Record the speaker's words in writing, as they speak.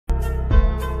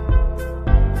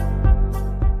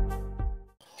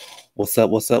What's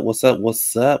up? What's up? What's up?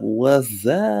 What's up? What's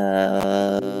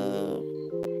up?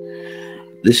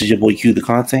 This is your boy Q, the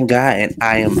content guy, and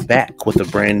I am back with a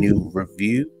brand new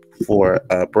review for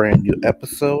a brand new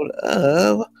episode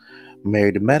of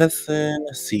Married to Medicine,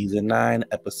 Season 9,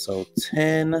 Episode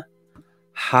 10,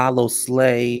 Hollow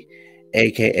Slay,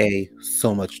 aka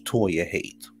So Much Toya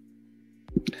Hate.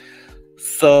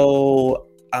 So,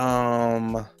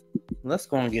 let's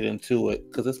go and get into it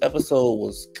because this episode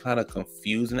was kind of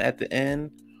confusing at the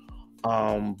end.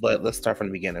 But let's start from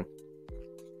the beginning.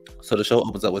 So the show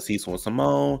opens up with Cecil and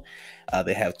Simone.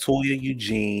 They have Toya,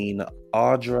 Eugene,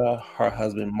 Audra, her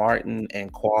husband Martin,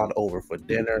 and Quad over for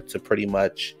dinner to pretty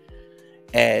much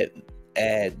add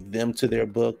them to their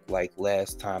book. Like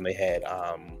last time they had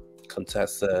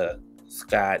Contessa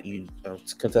Scott,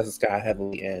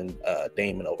 Heavily, and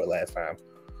Damon over last time.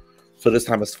 So this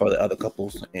time it's for the other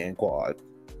couples and Quad.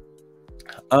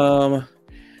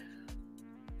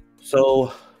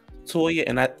 So Toya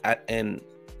and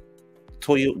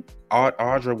Toya,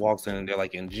 Audra walks in and they're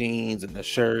like in jeans and a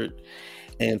shirt,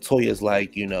 and Toya's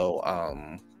like,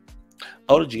 oh,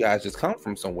 did you guys just come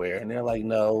from somewhere? And they're like,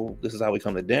 no, this is how we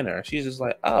come to dinner. She's just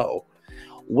like, oh,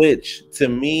 which to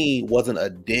me wasn't a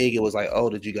dig. It was like, oh,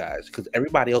 did you guys? Because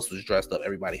everybody else was dressed up.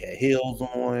 Everybody had heels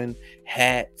on,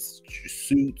 hats,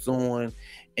 suits on.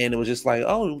 And it was just like,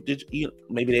 oh, did you?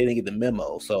 Maybe they didn't get the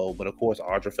memo. So, but of course,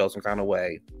 Audra felt some kind of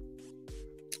way.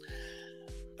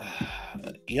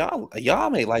 Y'all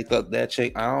may like that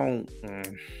chick. I don't.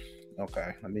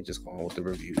 Okay, let me just go on with the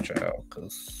review, child.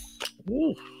 Cause,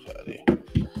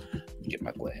 get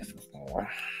my glasses on.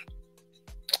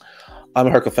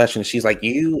 Her confession. She's like,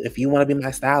 if you want to be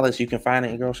my stylist, you can find it.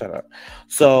 And girl, shut up.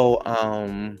 So,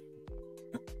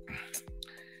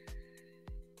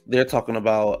 they're talking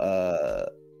about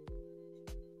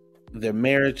their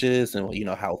marriages and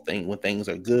how when things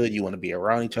are good you want to be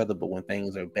around each other, but when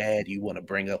things are bad you want to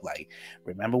bring up like,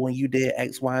 remember when you did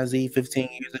X, Y, Z 15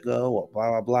 years ago, or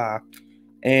blah blah blah.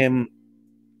 And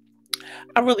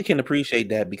I really can appreciate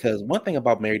that, because one thing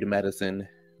about Married to Medicine,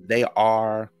 they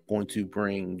are going to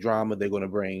bring drama, they're going to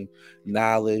bring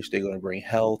knowledge, they're going to bring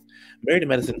health. Married to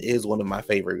Medicine is one of my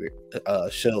favorite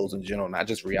shows in general, not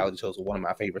just reality shows, but one of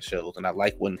my favorite shows. And I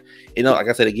like when, like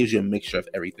I said, it gives you a mixture of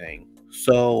everything.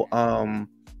 So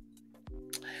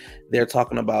they're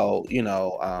talking about,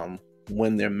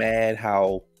 when they're mad,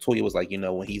 how Toya was like,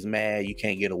 when he's mad, you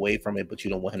can't get away from it, but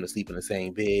you don't want him to sleep in the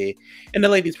same bed. And the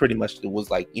ladies pretty much was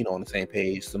like, on the same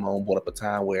page. Simone brought up a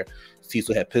time where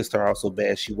Cecil had pissed her off so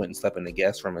bad she went and slept in the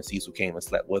guest room, and Cecil came and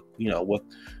slept with, got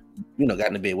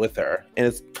in the bed with her. And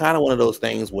it's kind of one of those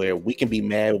things where we can be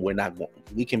mad, but we're going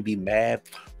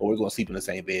to sleep in the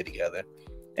same bed together.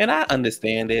 And I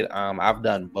understand it. I've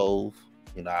done both.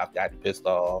 I've gotten pissed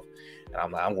off and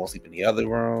I'm like, I'm going to sleep in the other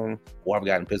room, or I've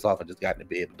gotten pissed off and just got in the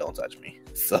bed, but don't touch me.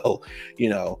 So,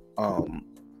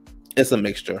 it's a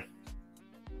mixture.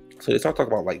 So they start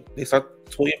talking about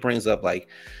Toya brings up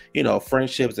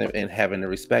friendships and having the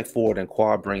respect for it. And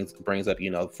Quad brings up,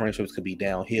 friendships could be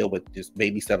downhill, but just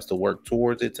baby steps to work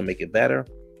towards it to make it better.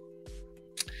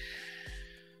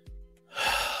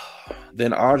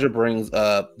 Then Audra brings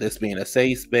up this being a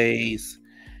safe space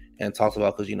and talks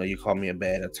about, because, you called me a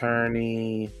bad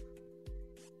attorney.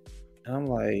 And I'm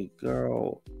like,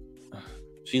 girl,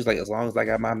 she's like, as long as I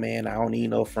got my man, I don't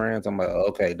need no friends. I'm like,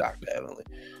 okay, Dr. Heavenly.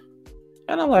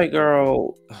 And I'm like,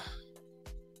 girl,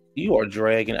 you are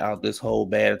dragging out this whole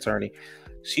bad attorney.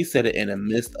 She said it in the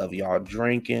midst of y'all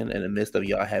drinking, in the midst of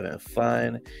y'all having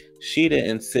fun. She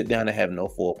didn't sit down and have no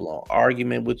full-blown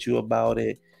argument with you about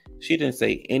it. She didn't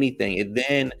say anything. And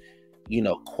then,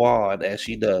 Quad, as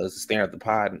she does, staring at the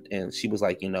pod, and she was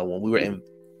like, when we were in,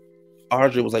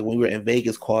 Audra was like, when we were in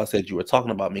Vegas, Quad said you were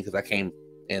talking about me because I came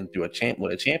in through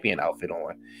with a champion outfit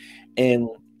on. And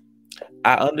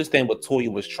I understand what Toya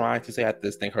was trying to say. I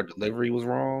just think her delivery was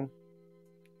wrong.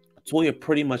 Toya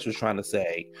pretty much was trying to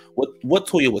say, what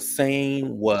Toya was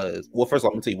saying was, well, first of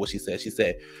all, let me tell you what she said. She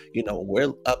said,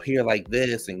 we're up here like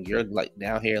this and you're like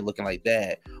down here looking like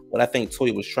that. What I think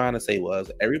Toya was trying to say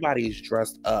was, everybody's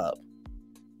dressed up,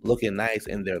 looking nice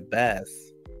in their best,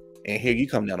 and here you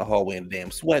come down the hallway in a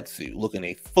damn sweatsuit looking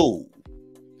a fool.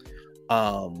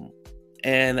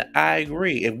 And I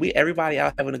agree. If everybody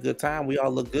out having a good time, we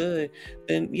all look good,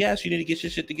 then yes, you need to get your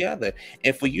shit together.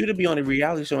 And for you to be on a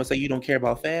reality show and say you don't care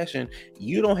about fashion,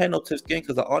 you don't have no thick skin,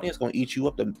 because the audience gonna eat you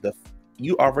up.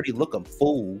 You already look a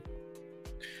fool.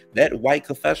 That white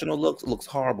confessional looks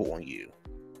horrible on you.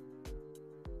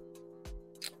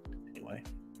 Anyway,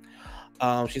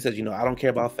 she says, I don't care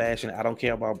about fashion. I don't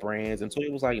care about brands. And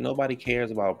Toya was like, nobody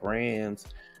cares about brands.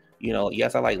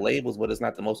 Yes, I like labels, but it's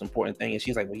not the most important thing. And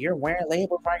she's like, well, you're wearing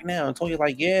labels right now. And Toya's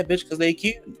like, yeah, bitch, because they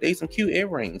cute. They some cute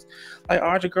earrings. Like,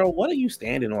 Audra, girl, what are you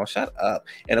standing on? Shut up.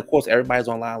 And of course, everybody's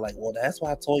online like, well, that's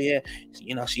why Toya,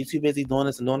 she's too busy doing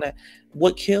this and doing that.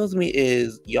 What kills me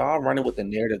is y'all running with the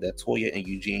narrative that Toya and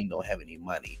Eugene don't have any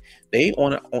money. They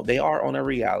are on a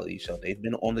reality show. They've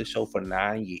been on the show for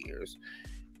 9 years.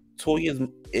 Toya's,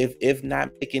 if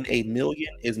not making $1 million,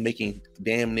 is making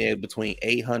damn near between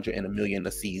 800 and $1 million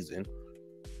a season.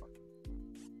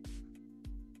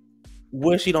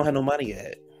 Where she don't have no money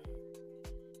at.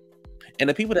 And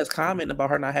the people that's commenting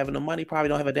about her not having the money probably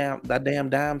don't have a damn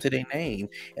dime to their name.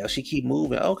 And she keep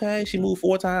moving. Okay, she moved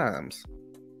 4 times.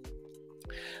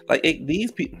 Like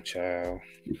these people, child.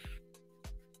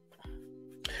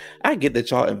 I get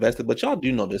that y'all invested, but y'all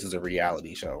do know this is a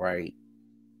reality show, right?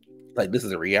 Like, this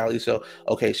is a reality show.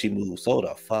 Okay, she moved. So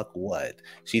the fuck what?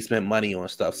 She spent money on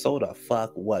stuff. So the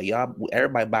fuck what? Y'all,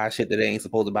 everybody buy shit that they ain't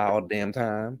supposed to buy all the damn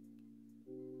time.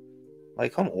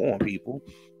 Like, come on, people.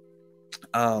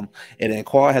 And then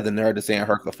Quad had the nerve to say in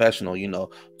her confessional,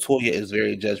 Toya is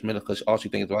very judgmental because all she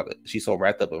thinks about it, she's so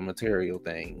wrapped up in material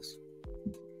things.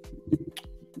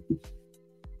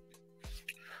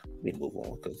 Let me move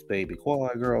on because baby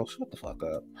Quad girl, shut the fuck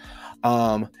up.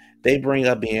 They bring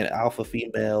up being alpha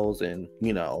females and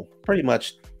pretty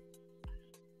much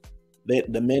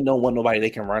the men don't want nobody they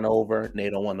can run over and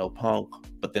they don't want no punk,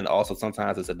 but then also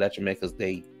sometimes it's a detriment because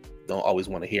they don't always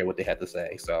want to hear what they have to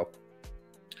say. So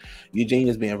Eugene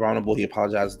is being vulnerable. He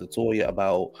apologizes to Toya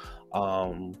about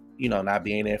not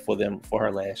being there for them for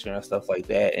her last year and stuff like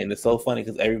that. And it's so funny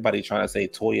because everybody's trying to say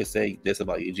Toya said this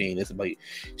about Eugene, this about you.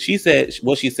 She said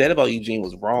what she said about Eugene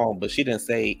was wrong, but she didn't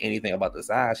say anything about the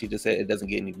size. She just said it doesn't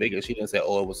get any bigger. She didn't say,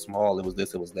 oh, it was small, it was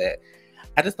this, it was that.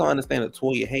 I just don't understand the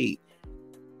Toya hate.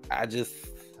 I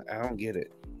don't get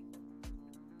it.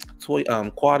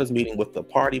 Quad is meeting with the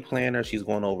party planner. She's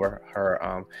going over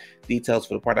her details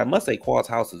for the party. I must say Quad's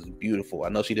house is beautiful. I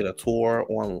know she did a tour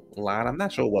online. I'm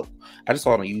not sure what. I just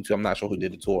saw it on YouTube. I'm not sure who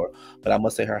did the tour, but I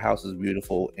must say her house is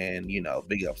beautiful, and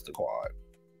big ups to Quad.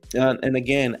 And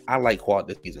again, I like Quad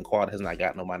this season. Quad has not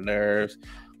gotten on my nerves.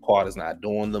 Quad is not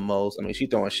doing the most. I mean, she's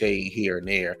throwing shade here and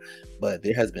there, but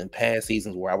there has been past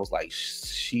seasons where I was like,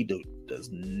 she does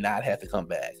not have to come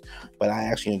back. But I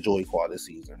actually enjoyed Quad this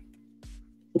season.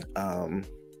 We're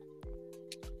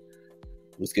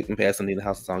skipping past Anita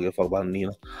House. I don't give a fuck about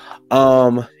Anita.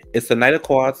 It's the night of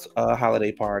Quad's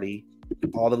holiday party.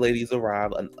 All the ladies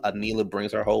arrive. Anila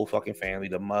brings her whole fucking family: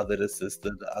 the mother, the sister,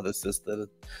 the other sister,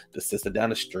 the sister down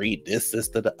the street, this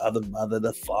sister, the other mother,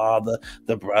 the father,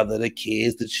 the brother, the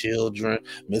kids, the children.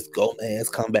 Miss Gomez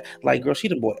come back. Like, girl, she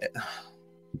the boy.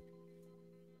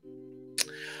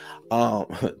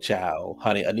 Child,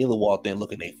 honey, Anila walked in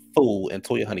looking a fool, and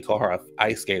Toya, honey, called her an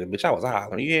ice skater. Bitch, I was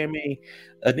hollering. You hear me?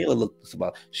 Anila looked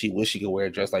about. She wish she could wear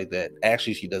a dress like that.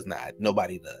 Actually, she does not.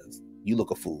 Nobody does. You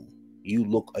look a fool. You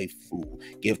look a fool.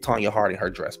 Give Tanya Harding her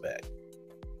dress back.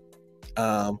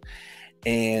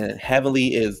 And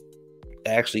Heavenly is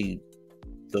actually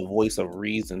the voice of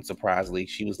reason. Surprisingly,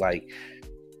 she was like,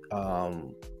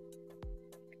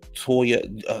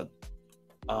 Toya,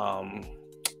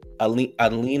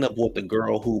 Alina bought the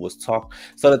girl who was talking.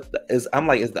 So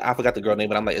I forgot the girl name,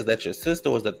 but I'm like, is that your sister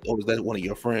or is that one of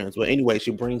your friends? Well, anyway,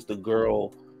 she brings the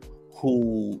girl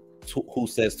who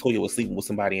says Toya was sleeping with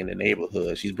somebody in the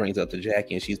neighborhood. She brings up to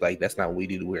Jackie and she's like, that's not what we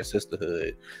do. We're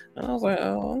sisterhood. And I was like,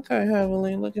 oh, okay,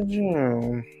 Heavenly, look at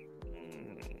you.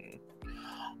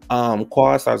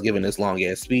 Quad starts giving this long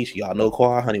ass speech. Y'all know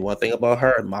Quad, honey. One thing about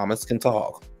her, mamas can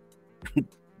talk.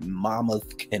 Mamas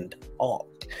can talk.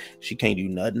 She can't do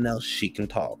nothing else. She can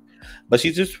talk. But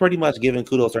she's just pretty much giving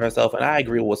kudos to herself. And I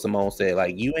agree with what Simone said.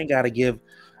 Like, you ain't got to give,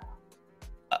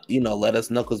 let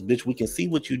us know because, bitch, we can see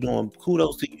what you're doing.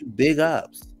 Kudos to you. Big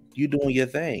ups. You doing your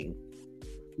thing.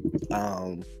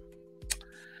 So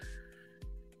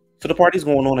the party's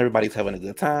going on. Everybody's having a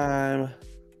good time.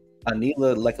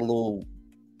 Anila, like a little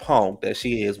punk that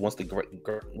she is, wants to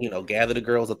gather the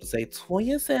girls up to say,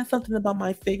 Toya said something about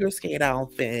my figure skate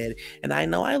outfit, and I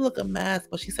know I look a mess,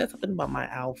 but she said something about my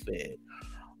outfit.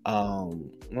 I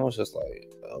was just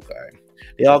like, okay.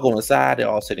 They all go inside. They're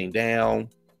all sitting down,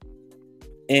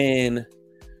 and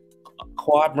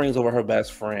Quad brings over her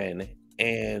best friend,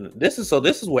 and this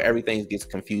is where everything gets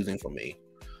confusing for me.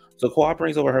 So Quad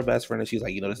brings over her best friend, and she's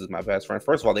like, this is my best friend.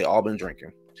 First of all, they all been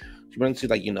drinking. She's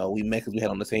like, we met because we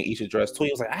had on the same Isha dress.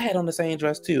 Toya was like, I had on the same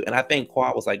dress too. And I think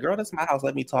Quad was like, girl, that's my house.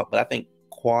 Let me talk. But I think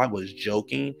Quad was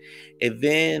joking. And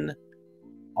then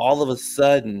all of a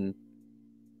sudden,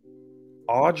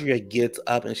 Audra gets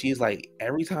up and she's like,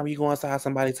 every time you go inside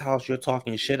somebody's house, you're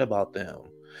talking shit about them.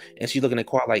 And she's looking at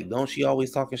Quad like, don't she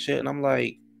always talking shit? And I'm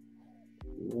like,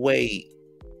 wait,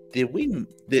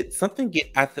 did something get,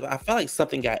 I felt like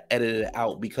something got edited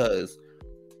out, because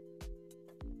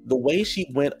the way she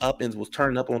went up and was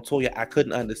turning up on Toya, I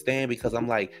couldn't understand, because I'm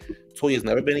like, Toya's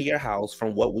never been in your house.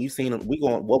 From what we've seen, we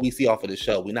going what we see off of the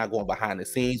show. We're not going behind the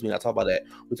scenes. We're not talking about that.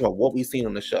 We're talking about what we've seen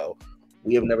on the show.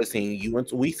 We have never seen you and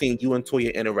we've seen you and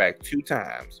Toya interact 2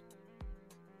 times.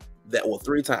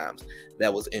 Three times.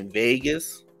 That was in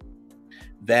Vegas.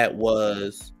 That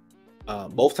was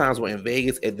both times were in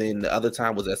Vegas, and then the other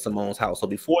time was at Simone's house. So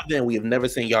before then, we have never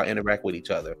seen y'all interact with each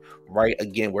other, right?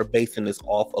 Again, we're basing this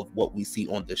off of what we see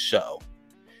on the show.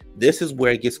 This is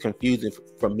where it gets confusing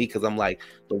for me, because I'm like,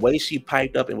 the way she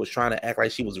piped up and was trying to act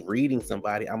like she was reading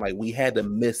somebody, I'm like, we had to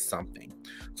miss something.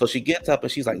 So she gets up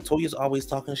and she's like, Toya's always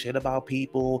talking shit about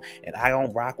people, and I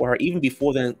don't rock with her. Even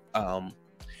before then,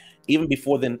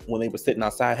 when they were sitting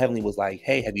outside, Heavenly was like,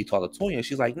 hey, have you talked to Toya? And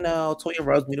she's like, no, Toya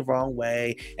rubs me the wrong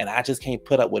way, and I just can't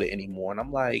put up with it anymore. And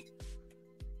I'm like,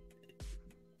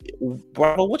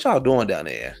 bro, what y'all doing down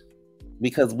there?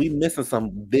 Because we missing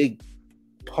some big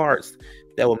parts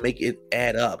that will make it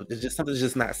add up. There's just something's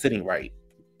just not sitting right.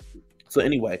 So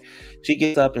anyway, she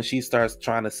gets up and she starts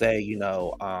trying to say,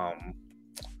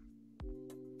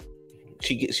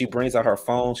 she brings out her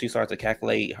phone. She starts to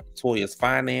calculate Toya's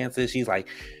finances. She's like,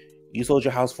 you sold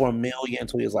your house for $1 million.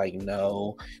 Toya's like,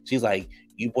 no. She's like,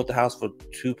 you bought the house for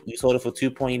you sold it for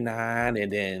 2.9,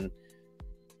 and then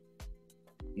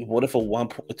you bought it for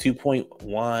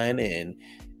 2.1, and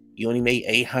you only made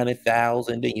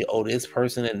 800,000. Then you owe this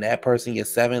person and that person your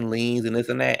 7 liens and this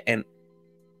and that. And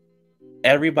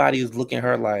everybody is looking at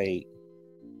her like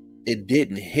it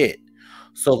didn't hit.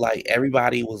 So like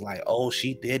everybody was like, oh,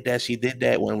 she did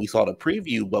that when we saw the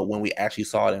preview. But when we actually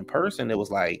saw it in person, it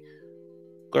was like,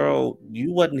 girl,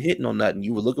 you wasn't hitting on nothing.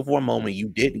 You were looking for a moment. You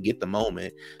didn't get the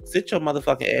moment. Sit your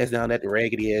motherfucking ass down at the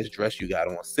raggedy ass dress you got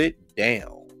on. Sit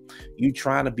down. You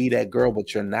trying to be that girl,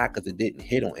 but you're not, because it didn't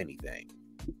hit on anything.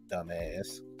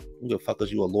 Dumbass. Who the fuck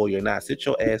is you, a lawyer or not? Sit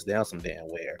your ass down some damn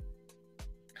where.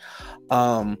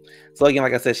 So again,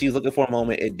 like I said, she's looking for a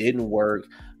moment. It didn't work.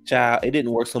 Child, it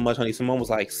didn't work so much, honey. Simone was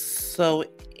like, so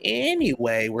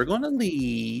anyway, we're gonna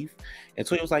leave. And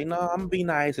Toya was like, no, I'm gonna be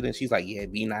nice. And then she's like, yeah,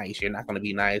 be nice. You're not gonna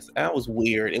be nice. And that was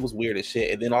weird. It was weird as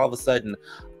shit. And then all of a sudden,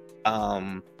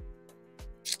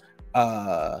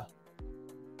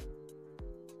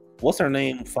 what's her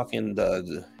name? Fucking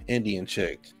the Indian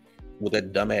chick with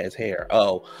that dumbass hair.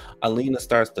 Oh, Alina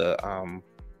starts to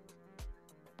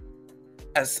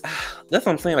that's what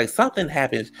I'm saying. Like, something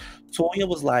happens. Toya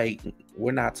was like,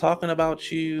 we're not talking about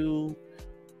you.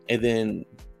 And then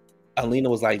Alina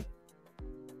was like,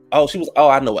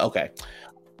 I know. Okay.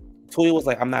 Toya was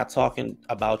like, I'm not talking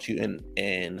about you.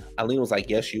 And Alina was like,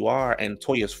 yes, you are. And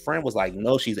Toya's friend was like,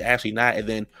 no, she's actually not. And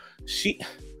then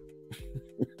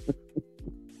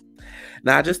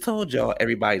now, I just told y'all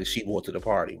everybody that she brought to the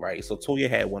party, right? So Toya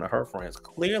had one of her friends.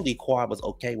 Clearly, Quad was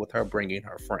okay with her bringing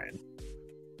her friend.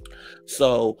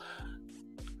 So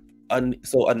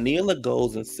Anila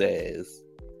goes and says,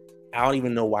 I don't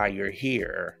even know why you're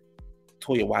here.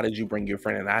 Toya, why did you bring your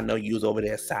friend? And I know you was over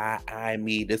there side-eyeing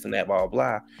me, this and that, blah, blah,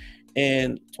 blah.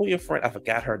 And Toya friend, I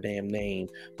forgot her damn name,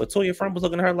 but Toya friend was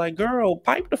looking at her like, girl,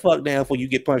 pipe the fuck down before you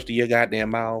get punched in your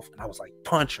goddamn mouth. And I was like,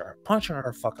 punch her in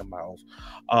her fucking mouth.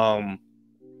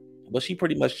 But she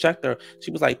pretty much checked her.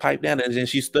 She was like, pipe down. And then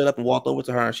she stood up and walked over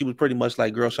to her. And she was pretty much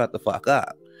like, girl, shut the fuck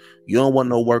up. You don't want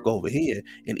no work over here.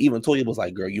 And even Toya was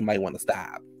like, girl, you might want to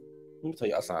stop. Let me tell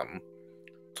y'all something.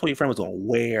 Toya friend was going to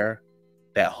wear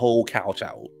that whole couch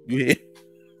out. You hear?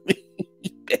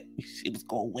 She was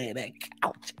going to wear that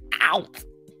couch out.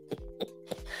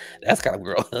 That's kind of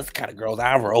girls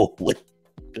I roll with.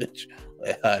 Bitch.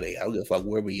 Honey, I don't give a fuck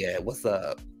where we at. What's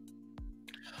up?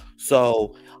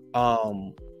 So,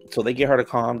 so they get her to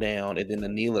calm down, and then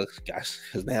Anila, gosh,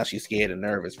 because now she's scared and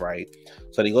nervous, right?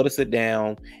 So they go to sit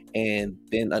down, and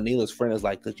then Anila's friend is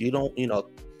like, because you don't,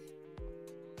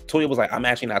 Toya was like, I'm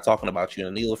actually not talking about you.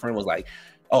 And Anila's friend was like,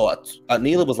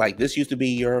 Anila was like, this used to be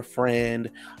your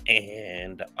friend.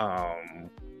 And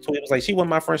Toya was like, she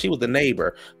wasn't my friend, she was the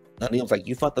neighbor. Anila was like,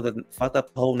 you fucked up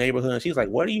the whole neighborhood. And she's like,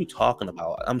 what are you talking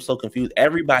about? I'm so confused.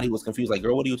 Everybody was confused. Like,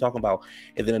 girl, what are you talking about?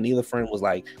 And then Anila's friend was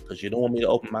like, because you don't want me to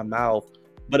open my mouth.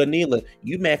 But Anila,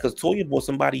 you mad because Toya bought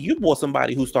somebody. You bought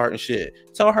somebody who's starting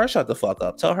shit. Tell her shut the fuck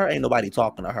up. Tell her ain't nobody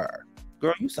talking to her.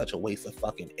 Girl, you such a waste of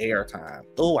fucking airtime.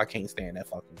 Oh, I can't stand that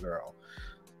fucking girl.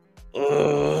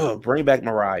 Ugh, bring back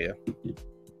Mariah.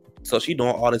 So she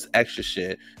doing all this extra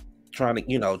shit, trying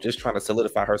to, just trying to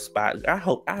solidify her spot. I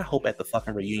hope at the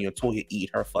fucking reunion, Toya eat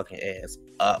her fucking ass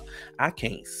up. I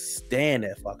can't stand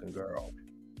that fucking girl.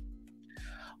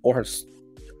 or her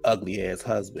ugly ass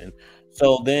husband.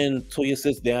 So then Toya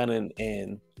sits down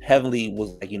and Heavenly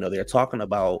was like, they're talking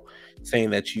about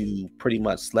saying that you pretty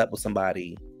much slept with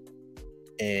somebody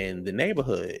in the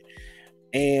neighborhood.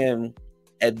 And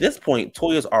at this point,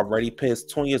 Toya's already pissed.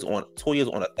 Toya's on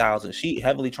 1,000. She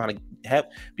heavily trying to have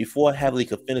before Heavily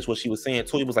could finish what she was saying.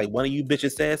 Toya was like, "One of you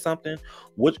bitches said something.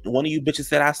 Which one of you bitches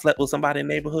said I slept with somebody in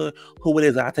the neighborhood? Who it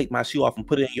is? I take my shoe off and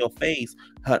put it in your face,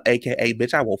 aka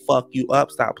bitch. I will fuck you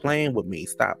up. Stop playing with me.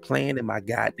 Stop playing in my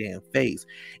goddamn face."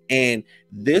 And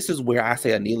this is where I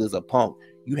say Anela's a punk.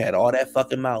 You had all that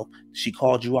fucking mouth. She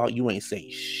called you out. You ain't say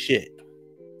shit.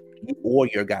 You or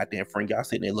your goddamn friend, y'all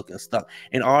sitting there looking stuck.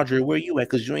 And Audrey, where you at?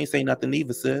 Because you ain't saying nothing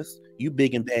either, sis. You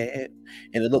big and bad.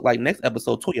 And it looked like next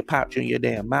episode, Toya popped you in your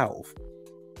damn mouth.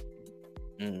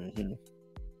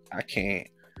 I can't.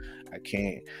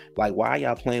 Like, why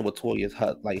y'all playing with Toya's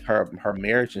her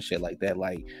marriage and shit like that?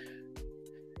 Like,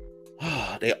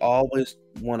 they always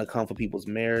want to come for people's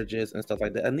marriages and stuff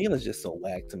like that. Anela's just so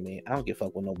whack to me. I don't give a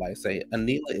fuck what nobody say.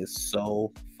 Anela is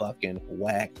so fucking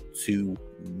whack to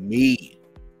me.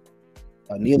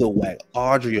 Anela whack,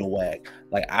 Audrey whack.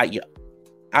 Like I've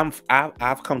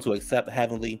come to accept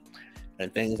Heavenly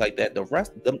and things like that. The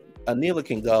rest, Anela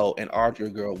can go, and Audrey,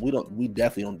 girl, we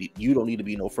definitely don't need. You don't need to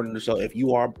be no friend of the show. If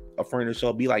you are a friend of the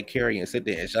show, be like Carrie and sit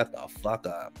there and shut the fuck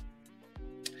up.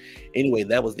 Anyway,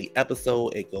 that was the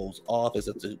episode. It goes off. It's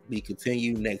to be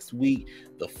continued next week.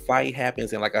 The fight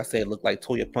happens, and like I said, it looked like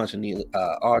Toya punching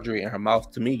Audrey in her mouth.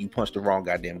 To me, you punched the wrong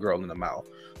goddamn girl in the mouth.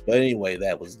 But anyway,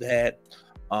 that was that.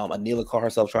 Anela caught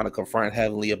herself trying to confront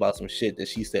Heavenly about some shit that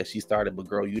she said she started, but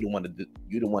girl, you the one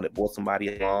that brought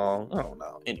somebody along. I don't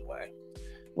know. Anyway,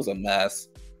 it was a mess.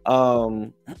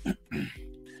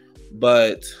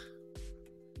 But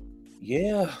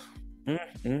yeah,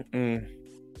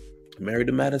 Married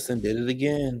to Medicine did it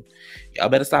again. Y'all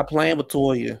better stop playing with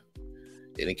Toya.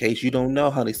 And in case you don't know,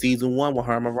 honey, season 1 when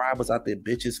Herman Rob was out there,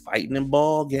 bitches fighting in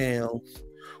ball gowns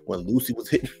when Lucy was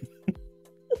hitting.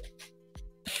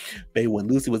 Baby, when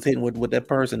Lucy was hitting with that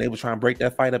person, they were trying to break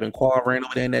that fight up, and Qual ran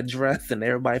over there in that dress, and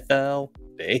everybody fell.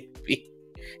 Baby.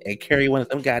 And Carrie one of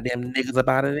them goddamn niggas up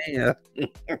out of there.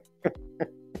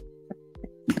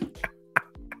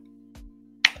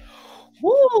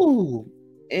 Woo!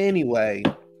 Anyway,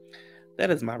 that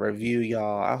is my review,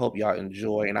 y'all. I hope y'all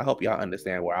enjoy, and I hope y'all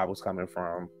understand where I was coming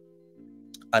from.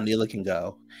 Anela can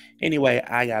go. Anyway,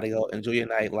 I gotta go. Enjoy your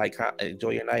night. Like,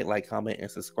 comment,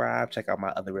 and subscribe. Check out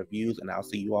my other reviews, and I'll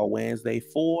see you all Wednesday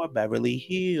for Beverly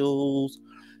Hills.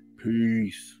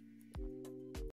 Peace.